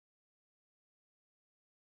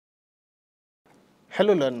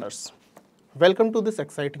Hello learners, welcome to this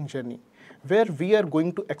exciting journey where we are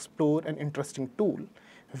going to explore an interesting tool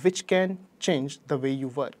which can change the way you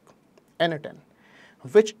work, n8n,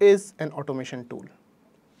 which is an automation tool.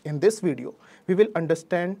 In this video, we will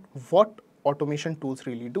understand what automation tools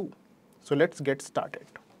really do. So let's get started.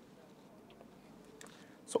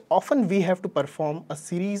 So often we have to perform a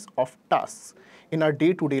series of tasks in our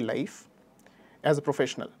day-to-day life as a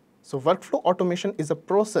professional. So workflow automation is a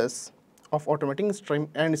process of automating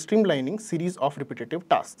and streamlining series of repetitive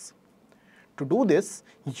tasks. To do this,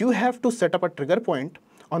 you have to set up a trigger point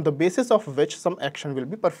on the basis of which some action will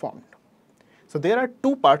be performed. So there are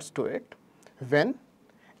two parts to it, when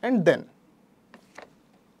and then.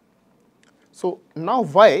 So now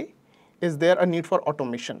why is there a need for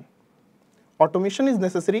automation? Automation is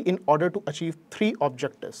necessary in order to achieve three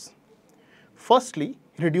objectives. Firstly,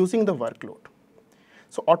 reducing the workload.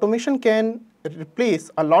 So automation can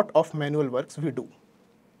replace a lot of manual works we do.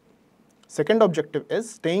 Second objective is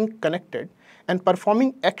staying connected and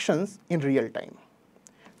performing actions in real time.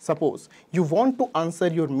 Suppose you want to answer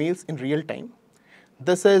your mails in real time.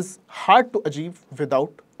 This is hard to achieve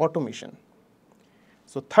without automation.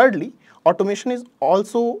 So thirdly, automation is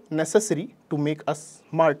also necessary to make us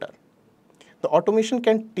smarter. The automation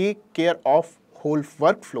can take care of whole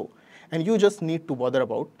workflow and you just need to bother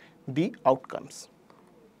about the outcomes.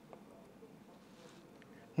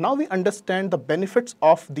 Now we understand the benefits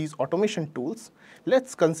of these automation tools.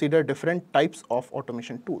 Let's consider different types of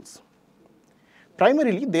automation tools.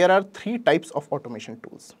 Primarily, there are three types of automation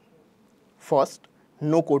tools. First,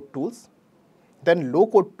 no-code tools, then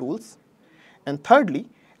low-code tools, and thirdly,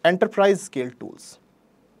 enterprise-scale tools.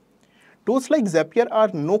 Tools like Zapier are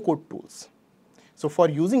no-code tools. So for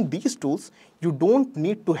using these tools, you don't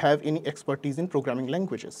need to have any expertise in programming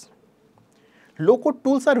languages. Low-code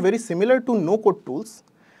tools are very similar to no-code tools,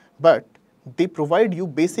 but they provide you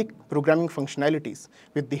basic programming functionalities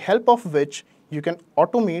with the help of which you can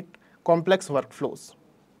automate complex workflows.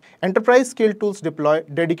 Enterprise-scale tools deploy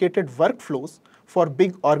dedicated workflows for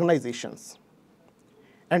big organizations.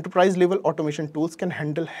 Enterprise-level automation tools can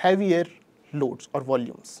handle heavier loads or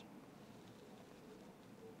volumes.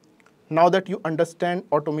 Now that you understand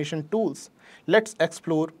automation tools, let's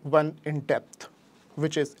explore one in depth,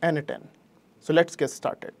 which is n8n. So let's get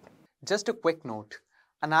started. Just a quick note,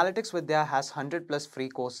 Analytics Vidhya has 100+ free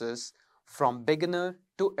courses from beginner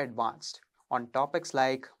to advanced on topics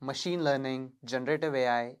like machine learning, generative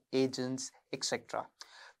AI, agents, etc.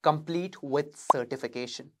 Complete with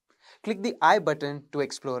certification. Click the I button to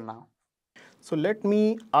explore now. So let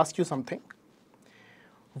me ask you something.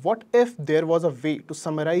 What if there was a way to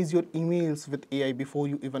summarize your emails with AI before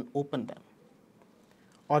you even open them?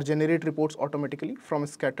 Or generate reports automatically from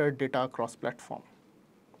scattered data across platform?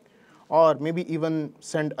 Or maybe even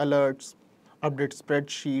send alerts, update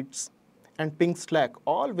spreadsheets, and ping Slack,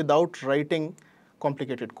 all without writing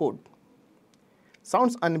complicated code.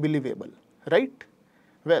 Sounds unbelievable, right?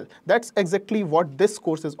 Well, that's exactly what this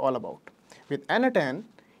course is all about. With n8n,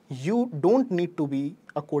 you don't need to be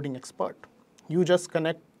a coding expert. You just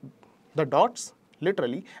connect the dots,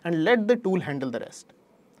 literally, and let the tool handle the rest.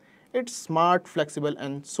 It's smart, flexible,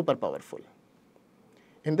 and super powerful.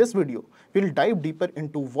 In this video, we'll dive deeper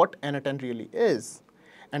into what n8n really is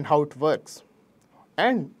and how it works,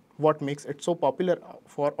 and what makes it so popular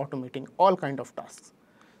for automating all kinds of tasks.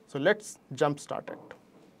 So let's jump started.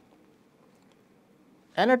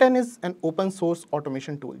 n8n is an open source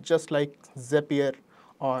automation tool, just like Zapier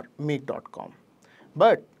or Make.com,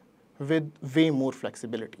 but with way more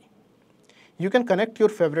flexibility. You can connect your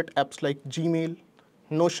favorite apps like Gmail,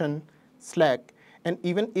 Notion, Slack, and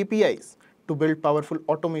even APIs to build powerful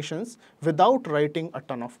automations without writing a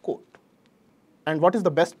ton of code. And what is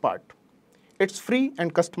the best part? It's free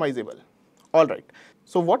and customizable. All right,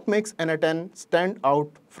 so what makes n8n stand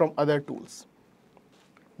out from other tools?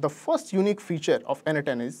 The first unique feature of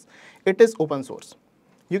n8n is it is open source.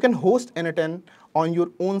 You can host n8n on your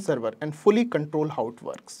own server and fully control how it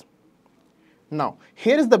works. Now,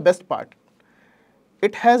 here is the best part.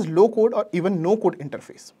 It has low code or even no code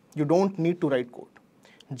interface. You don't need to write code.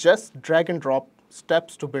 Just drag and drop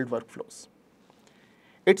steps to build workflows.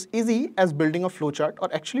 It's easy as building a flowchart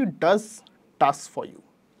or actually does tasks for you.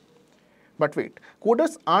 But wait,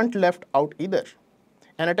 coders aren't left out either.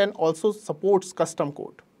 n8n also supports custom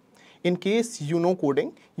code. In case you know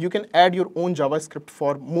coding, you can add your own JavaScript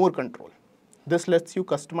for more control. This lets you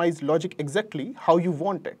customize logic exactly how you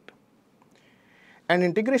want it. And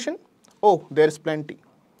integration? Oh, there's plenty.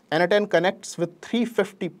 n8n connects with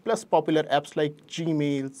 350 plus popular apps like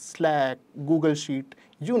Gmail, Slack, Google Sheet,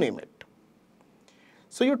 you name it.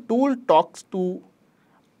 So your tool talks to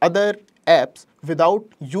other apps without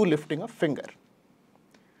you lifting a finger.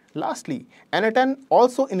 Lastly, n8n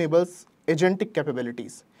also enables agentic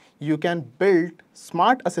capabilities. You can build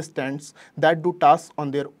smart assistants that do tasks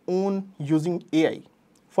on their own using AI.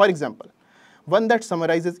 For example, one that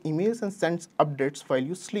summarizes emails and sends updates while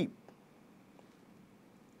you sleep.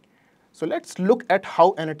 So let's look at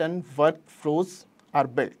how n8n workflows are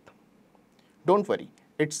built. Don't worry,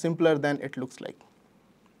 it's simpler than it looks like.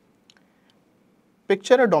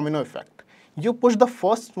 Picture a domino effect. You push the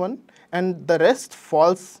first one and the rest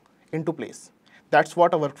falls into place. That's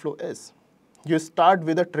what a workflow is. You start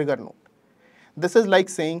with a trigger node. This is like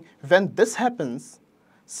saying, when this happens,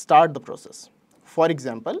 start the process. For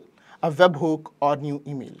example, a webhook or new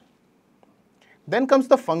email. Then comes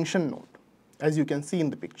the function node, as you can see in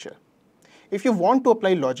the picture. If you want to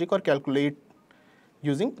apply logic or calculate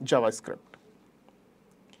using JavaScript.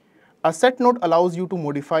 A set node allows you to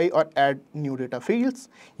modify or add new data fields.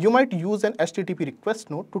 You might use an HTTP request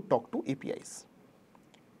node to talk to APIs.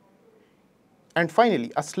 And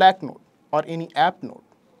finally, a Slack node or any app node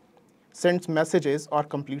sends messages or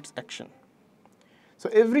completes action. So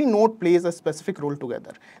every node plays a specific role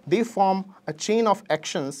together. They form a chain of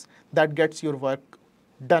actions that gets your work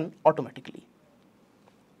done automatically.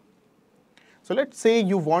 So let's say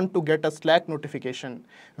you want to get a Slack notification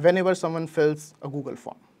whenever someone fills a Google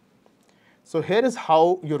form. So here is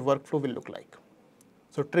how your workflow will look like.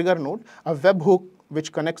 So trigger node, a webhook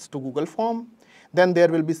which connects to Google form. Then there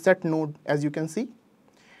will be set node, as you can see.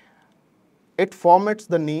 It formats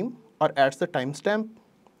the name or adds the timestamp.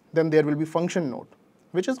 Then there will be function node,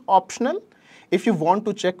 which is optional if you want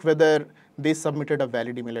to check whether they submitted a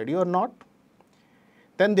valid email ID or not.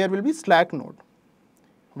 Then there will be Slack node,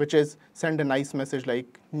 which is send a nice message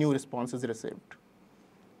like new response is received.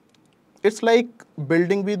 It's like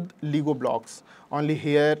building with Lego blocks, only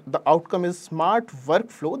here the outcome is smart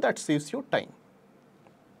workflow that saves you time.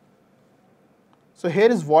 So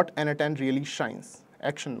here is what n8n really shines,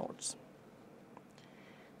 action nodes.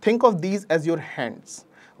 Think of these as your hands.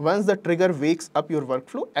 Once the trigger wakes up your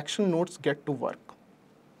workflow, action nodes get to work.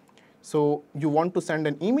 So you want to send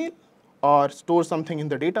an email or store something in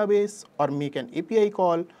the database or make an API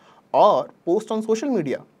call or post on social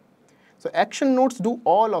media. So action nodes do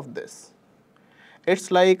all of this.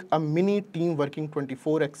 It's like a mini team working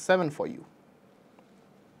 24/7 for you.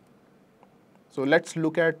 So let's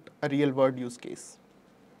look at a real-world use case.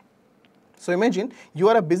 So imagine you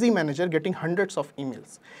are a busy manager getting hundreds of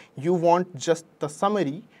emails. You want just the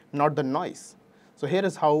summary, not the noise. So here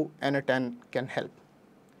is how n8n can help.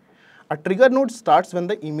 A trigger node starts when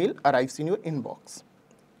the email arrives in your inbox.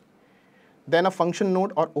 Then a function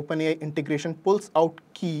node or OpenAI integration pulls out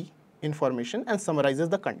key information and summarizes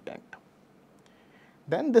the content.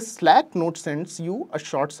 Then the Slack node sends you a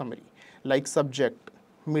short summary, like subject,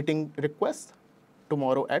 meeting request,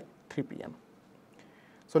 tomorrow at 3 p.m.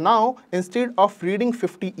 So now, instead of reading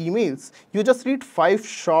 50 emails, you just read 5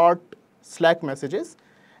 short Slack messages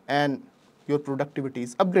and your productivity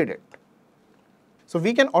is upgraded. So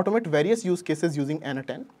we can automate various use cases using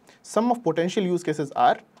n8n. Some of potential use cases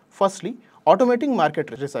are, firstly, automating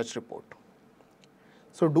market research report.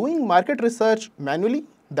 So doing market research manually,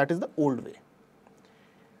 that is the old way.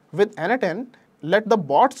 With n8n, let the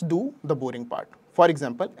bots do the boring part. For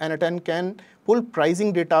example, n8n can pull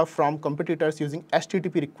pricing data from competitors using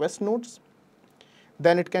HTTP request nodes.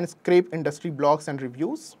 Then it can scrape industry blogs and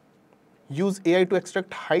reviews, use AI to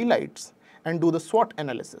extract highlights, and do the SWOT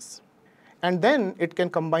analysis. And then it can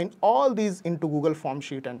combine all these into Google Form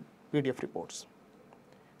sheet and PDF reports.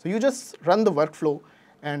 So you just run the workflow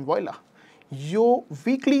and voila, your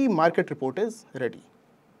weekly market report is ready.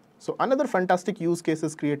 So another fantastic use case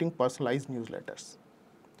is creating personalized newsletters.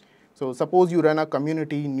 So suppose you run a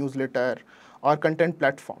community newsletter or content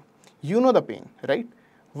platform. You know the pain, right?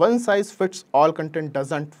 One size fits all content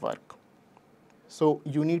doesn't work. So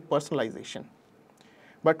you need personalization.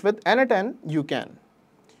 But with n8n, you can.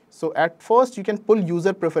 So at first, you can pull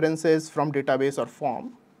user preferences from database or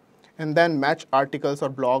form, and then match articles or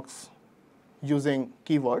blogs using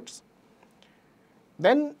keywords.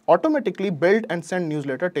 Then automatically build and send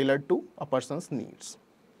newsletter tailored to a person's needs.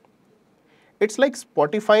 It's like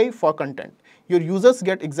Spotify for content. Your users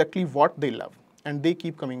get exactly what they love, and they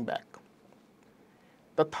keep coming back.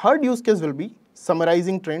 The third use case will be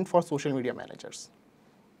summarizing trend for social media managers.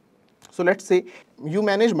 So let's say you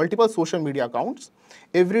manage multiple social media accounts.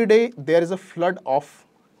 Every day there is a flood of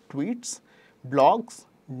tweets, blogs,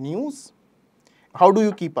 news. How do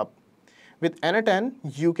you keep up? With n8n,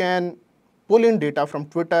 you can pull in data from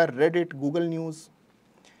Twitter, Reddit, Google News,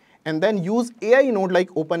 and then use AI node like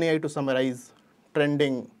OpenAI to summarize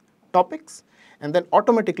trending topics, and then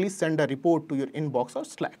automatically send a report to your inbox or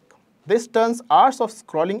Slack. This turns hours of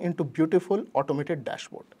scrolling into beautiful automated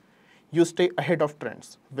dashboard. You stay ahead of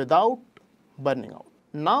trends without burning out.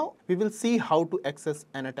 Now we will see how to access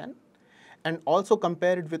n8n and also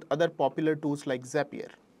compare it with other popular tools like Zapier.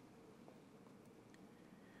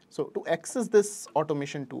 So to access this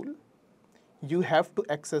automation tool, you have to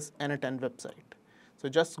access n8n website. So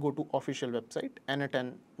just go to official website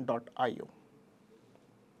n8n.io.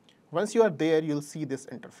 Once you are there, you'll see this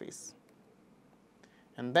interface.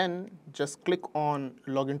 And then just click on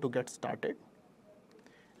login to get started.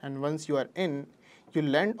 And once you are in, you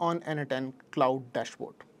land on n8n cloud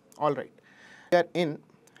dashboard. All right, we are in.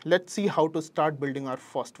 Let's see how to start building our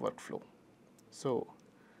first workflow. So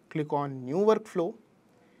click on new workflow.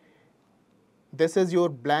 This is your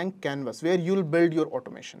blank canvas where you'll build your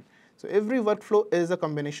automation. So every workflow is a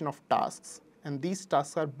combination of tasks, and these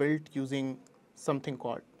tasks are built using something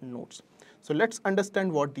called nodes. So let's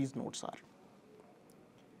understand what these nodes are.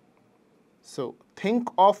 So think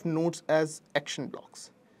of nodes as action blocks.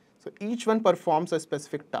 So each one performs a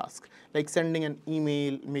specific task, like sending an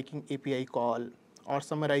email, making API call, or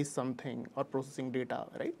summarize something, or processing data,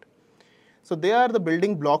 right? So they are the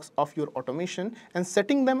building blocks of your automation, and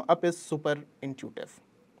setting them up is super intuitive.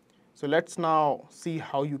 So let's now see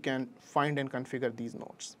how you can find and configure these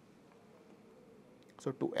nodes.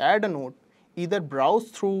 So to add a node, either browse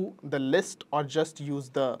through the list or just use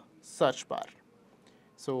the search bar.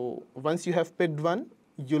 So once you have picked one,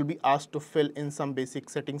 you'll be asked to fill in some basic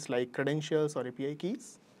settings like credentials or API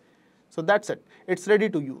keys. So that's it. It's ready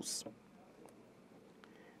to use.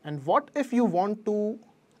 And what if you want to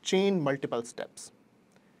chain multiple steps?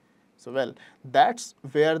 So well, that's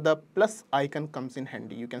where the plus icon comes in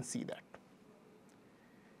handy. You can see that.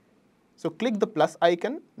 So click the plus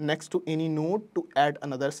icon next to any node to add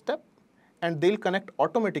another step, and they'll connect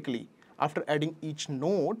automatically. After adding each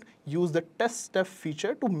node, use the test step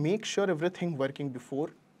feature to make sure everything working before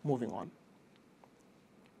moving on.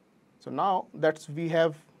 So now that we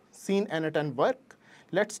have seen n8n work,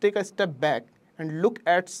 let's take a step back and look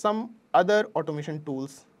at some other automation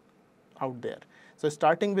tools out there. So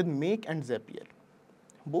starting with Make and Zapier.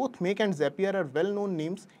 Both Make and Zapier are well-known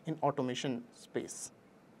names in automation space.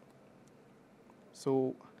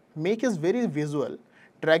 So Make is very visual,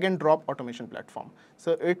 drag and drop automation platform.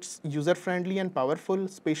 So it's user-friendly and powerful,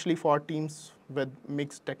 especially for teams with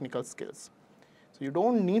mixed technical skills. So you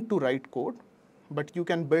don't need to write code, but you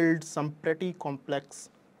can build some pretty complex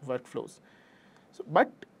workflows. So,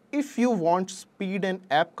 but if you want speed and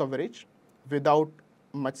app coverage without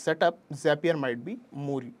much setup, Zapier might be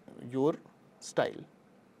more your style.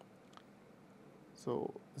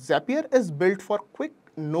 So Zapier is built for quick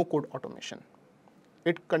no-code automation.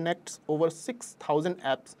 It connects over 6,000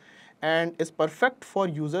 apps and is perfect for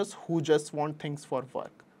users who just want things for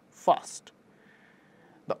work fast.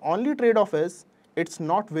 The only trade-off is it's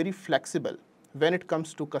not very flexible when it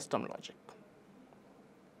comes to custom logic.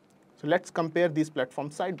 So let's compare these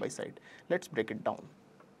platforms side by side. Let's break it down.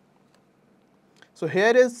 So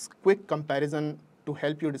here is quick comparison to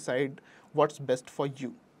help you decide what's best for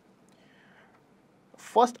you.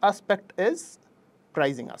 First aspect is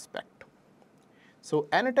pricing aspect. So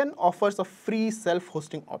n8n offers a free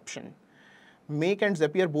self-hosting option. Make and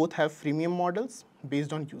Zapier both have freemium models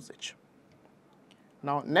based on usage.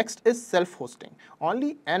 Now next is self-hosting.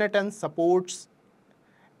 Only n8n supports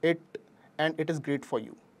it, and it is great for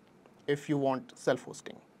you if you want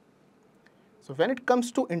self-hosting. So when it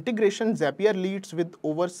comes to integration, Zapier leads with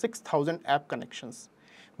over 6,000 app connections.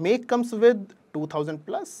 Make comes with 2,000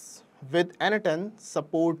 plus, with n8n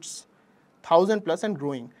supports 1,000 plus and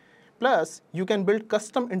growing. Plus, you can build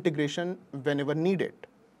custom integration whenever needed.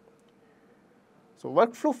 So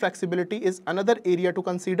workflow flexibility is another area to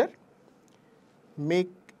consider. Make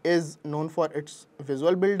is known for its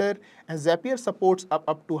visual builder, and Zapier supports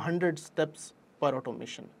up to 100 steps per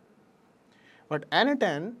automation. But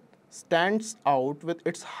n8n stands out with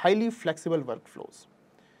its highly flexible workflows.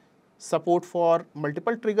 Support for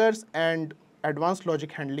multiple triggers and advanced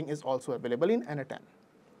logic handling is also available in n8n.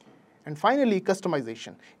 And finally,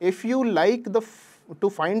 customization. If you like to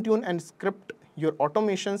fine-tune and script your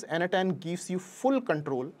automations, n8n gives you full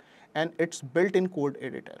control, and it's built-in code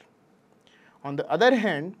editor. On the other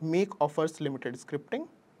hand, Make offers limited scripting,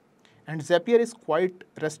 and Zapier is quite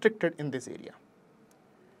restricted in this area.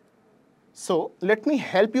 So let me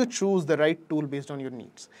help you choose the right tool based on your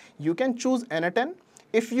needs. You can choose n8n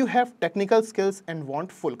if you have technical skills and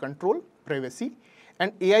want full control, privacy,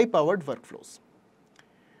 and AI-powered workflows.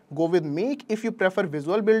 Go with Make if you prefer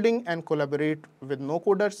visual building and collaborate with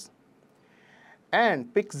no-coders.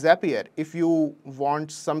 And pick Zapier if you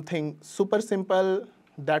want something super simple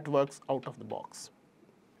that works out of the box.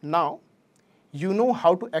 Now, you know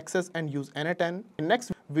how to access and use n8n.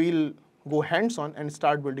 Next, we'll go hands-on and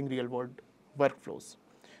start building real-world workflows.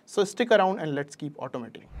 So stick around and let's keep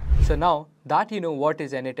automating. So now that you know what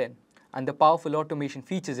is n8n and the powerful automation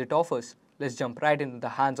features it offers, let's jump right into the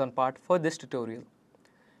hands-on part for this tutorial.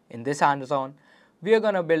 In this hands-on, we are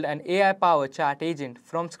going to build an AI-powered chat agent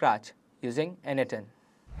from scratch using n8n.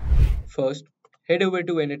 First, head over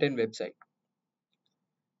to n8n website.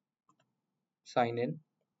 Sign in,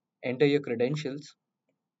 enter your credentials,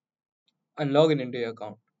 and log in into your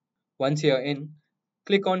account. Once you're in,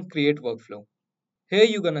 click on Create Workflow. Here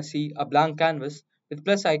you're gonna see a blank canvas with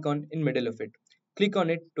plus icon in middle of it. Click on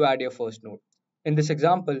it to add your first node. In this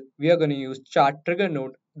example, we are going to use chat trigger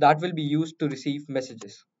node that will be used to receive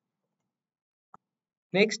messages.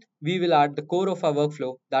 Next, we will add the core of our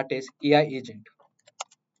workflow, that is AI agent.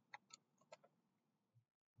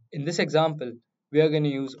 In this example, we are going to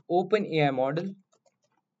use OpenAI model,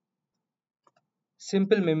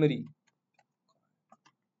 simple memory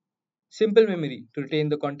to retain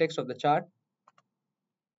the context of the chat,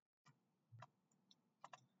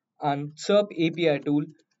 and SERP API tool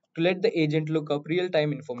to let the agent look up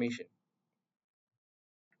real-time information.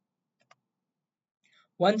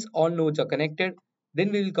 Once all nodes are connected,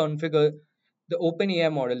 then we will configure the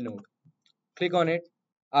OpenAI model node. Click on it,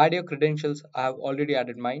 add your credentials, I have already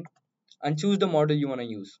added mine, and choose the model you want to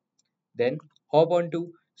use. Then hop on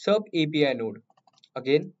to SERP API node.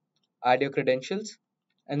 Again, add your credentials,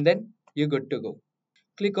 and then you're good to go.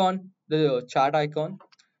 Click on the chat icon,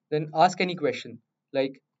 then ask any question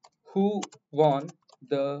like who won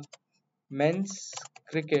the men's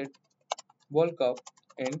cricket World Cup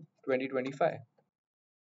in 2025?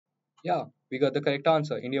 Yeah, we got the correct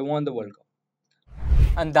answer. India won the World Cup.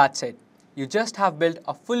 And that's it. You just have built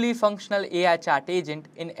a fully functional AI chat agent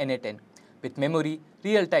in n8n with memory,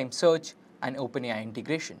 real-time search, and OpenAI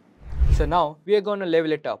integration. So now we are going to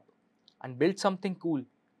level it up and build something cool,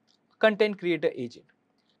 content creator agent.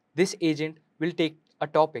 This agent will take a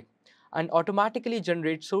topic and automatically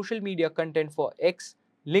generate social media content for X,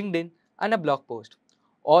 LinkedIn, and a blog post,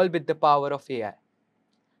 all with the power of AI.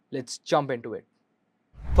 Let's jump into it.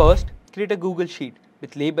 First, create a Google Sheet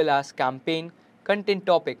with label as campaign, content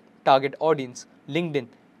topic, target audience, LinkedIn,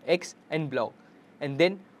 X, and blog, and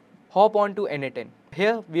then hop on to n8n.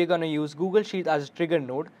 Here we are going to use Google Sheet as a trigger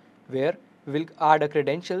node where we will add our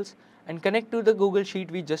credentials and connect to the Google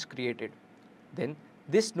Sheet we just created. Then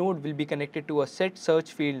this node will be connected to a set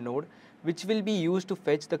search field node which will be used to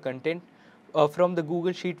fetch the content from the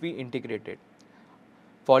Google Sheet we integrated,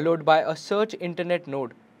 followed by a search internet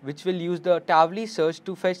node which will use the Tavli search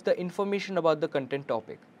to fetch the information about the content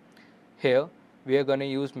topic. Here we are going to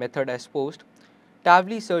use method as post,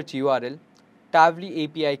 Tavli search URL, Tavli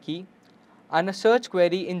API key, and a search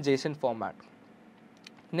query in JSON format.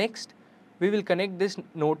 Next, we will connect this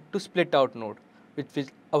node to split out node,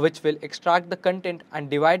 which will extract the content and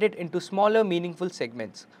divide it into smaller meaningful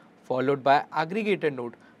segments, followed by aggregator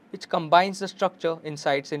node, which combines the structure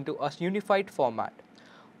insights into a unified format.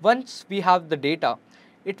 Once we have the data,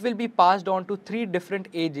 it will be passed on to 3 different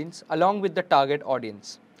agents along with the target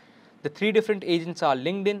audience. The 3 different agents are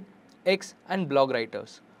LinkedIn, X, and blog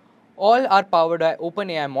writers. All are powered by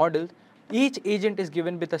OpenAI models. Each agent is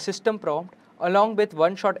given with a system prompt along with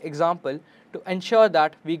one-shot example to ensure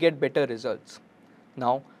that we get better results.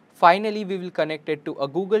 Now, finally, we will connect it to a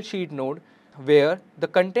Google Sheet node where the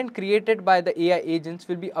content created by the AI agents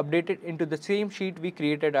will be updated into the same sheet we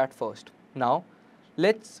created at first. Now,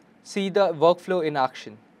 let's see the workflow in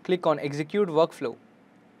action. Click on Execute Workflow.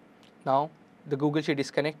 Now, the Google Sheet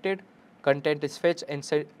is connected, content is fetched and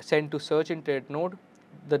sent to Search Internet node,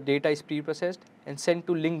 the data is pre-processed and sent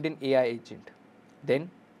to LinkedIn AI agent.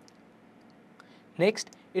 Then,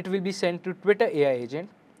 next, it will be sent to Twitter AI agent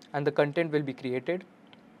and the content will be created.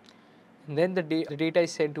 And then the data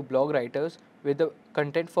is sent to blog writers where the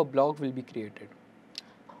content for blog will be created.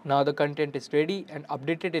 Now the content is ready and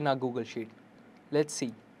updated in our Google Sheet. Let's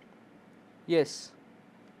see. Yes,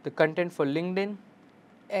 the content for LinkedIn,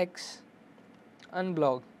 X, and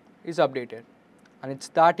blog is updated. And it's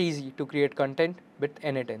that easy to create content with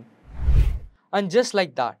n8n. And just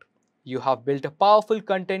like that, you have built a powerful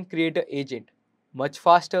content creator agent, much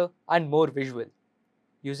faster and more visual,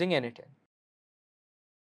 using n8n.